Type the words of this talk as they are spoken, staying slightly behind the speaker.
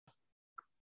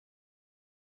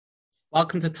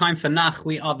Welcome to Time for Nach.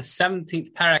 We are the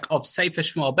 17th parak of Sefer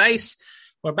Shmuel Beis.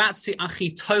 We're about to see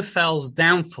Achitophel's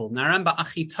downfall. Now remember,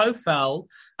 Achitophel,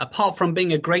 apart from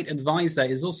being a great advisor,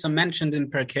 is also mentioned in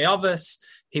Pirkei Avos.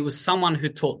 He was someone who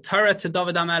taught Torah to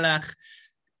David HaMelech.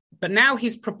 But now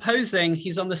he's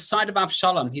on the side of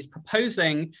Avshalom. He's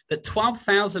proposing that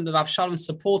 12,000 of Avshalom's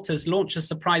supporters launch a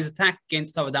surprise attack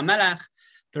against David HaMelech.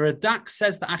 The Radak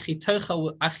says that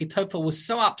Achitophel was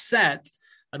so upset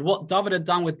at what David had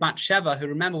done with Bathsheba, who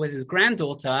remember was his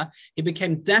granddaughter, he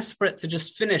became desperate to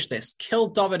just finish this, kill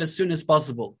David as soon as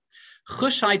possible.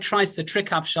 Hushai tries to trick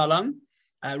Avshalom.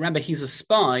 Remember, he's a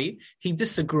spy. He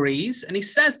disagrees, and he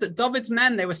says that David's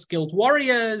men, they were skilled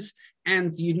warriors,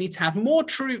 and you need to have more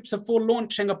troops before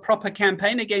launching a proper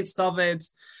campaign against David.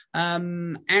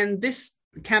 And this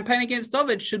campaign against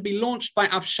David should be launched by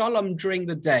Avshalom during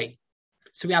the day.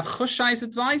 So we have Hushai's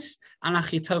advice and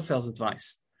Achitophel's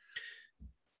advice.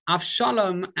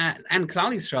 Avshalom and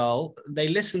Klal Yisrael, they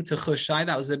listened to Hushai.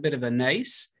 That was a bit of a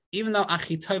nace, even though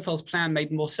Achitophel's plan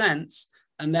made more sense.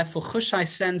 And therefore, Hushai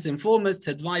sends informers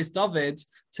to advise David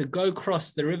to go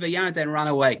cross the river Yarden and run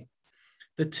away.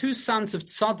 The two sons of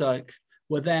Tzadok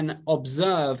were then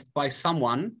observed by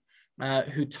someone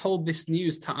who told this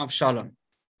news to Avshalom.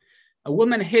 A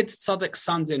woman hid Tzadok's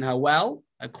sons in her well.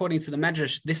 According to the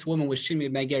Medrash, this woman was Shimi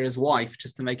Megera's wife,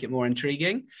 just to make it more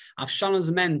intriguing. Avshalom's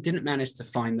men didn't manage to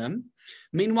find them.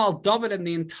 Meanwhile, David and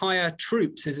the entire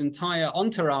troops, his entire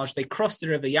entourage, they crossed the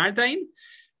river Yarden.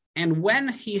 And when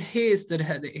he hears that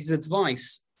his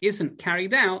advice isn't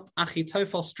carried out,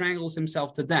 Achitophel strangles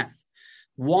himself to death.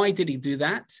 Why did he do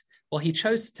that? Well, he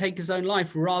chose to take his own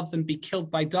life rather than be killed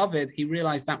by David. He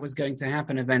realized that was going to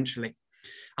happen eventually.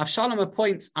 Avshalom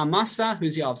appoints Amasa,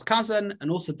 who's Yoav's cousin,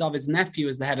 and also David's nephew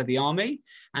as the head of the army.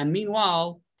 And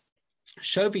meanwhile,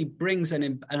 Shovi brings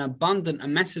an abundant, a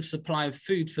massive supply of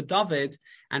food for David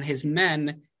and his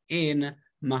men in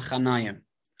Machanayim.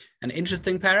 An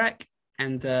interesting parak.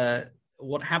 And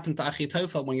what happened to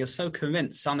Achitophel when you're so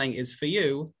convinced something is for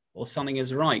you or something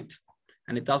is right,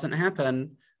 and it doesn't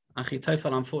happen,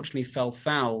 Achitophel unfortunately fell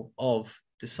foul of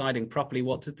deciding properly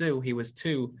what to do. He was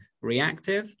too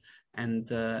reactive, and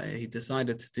he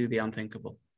decided to do the unthinkable.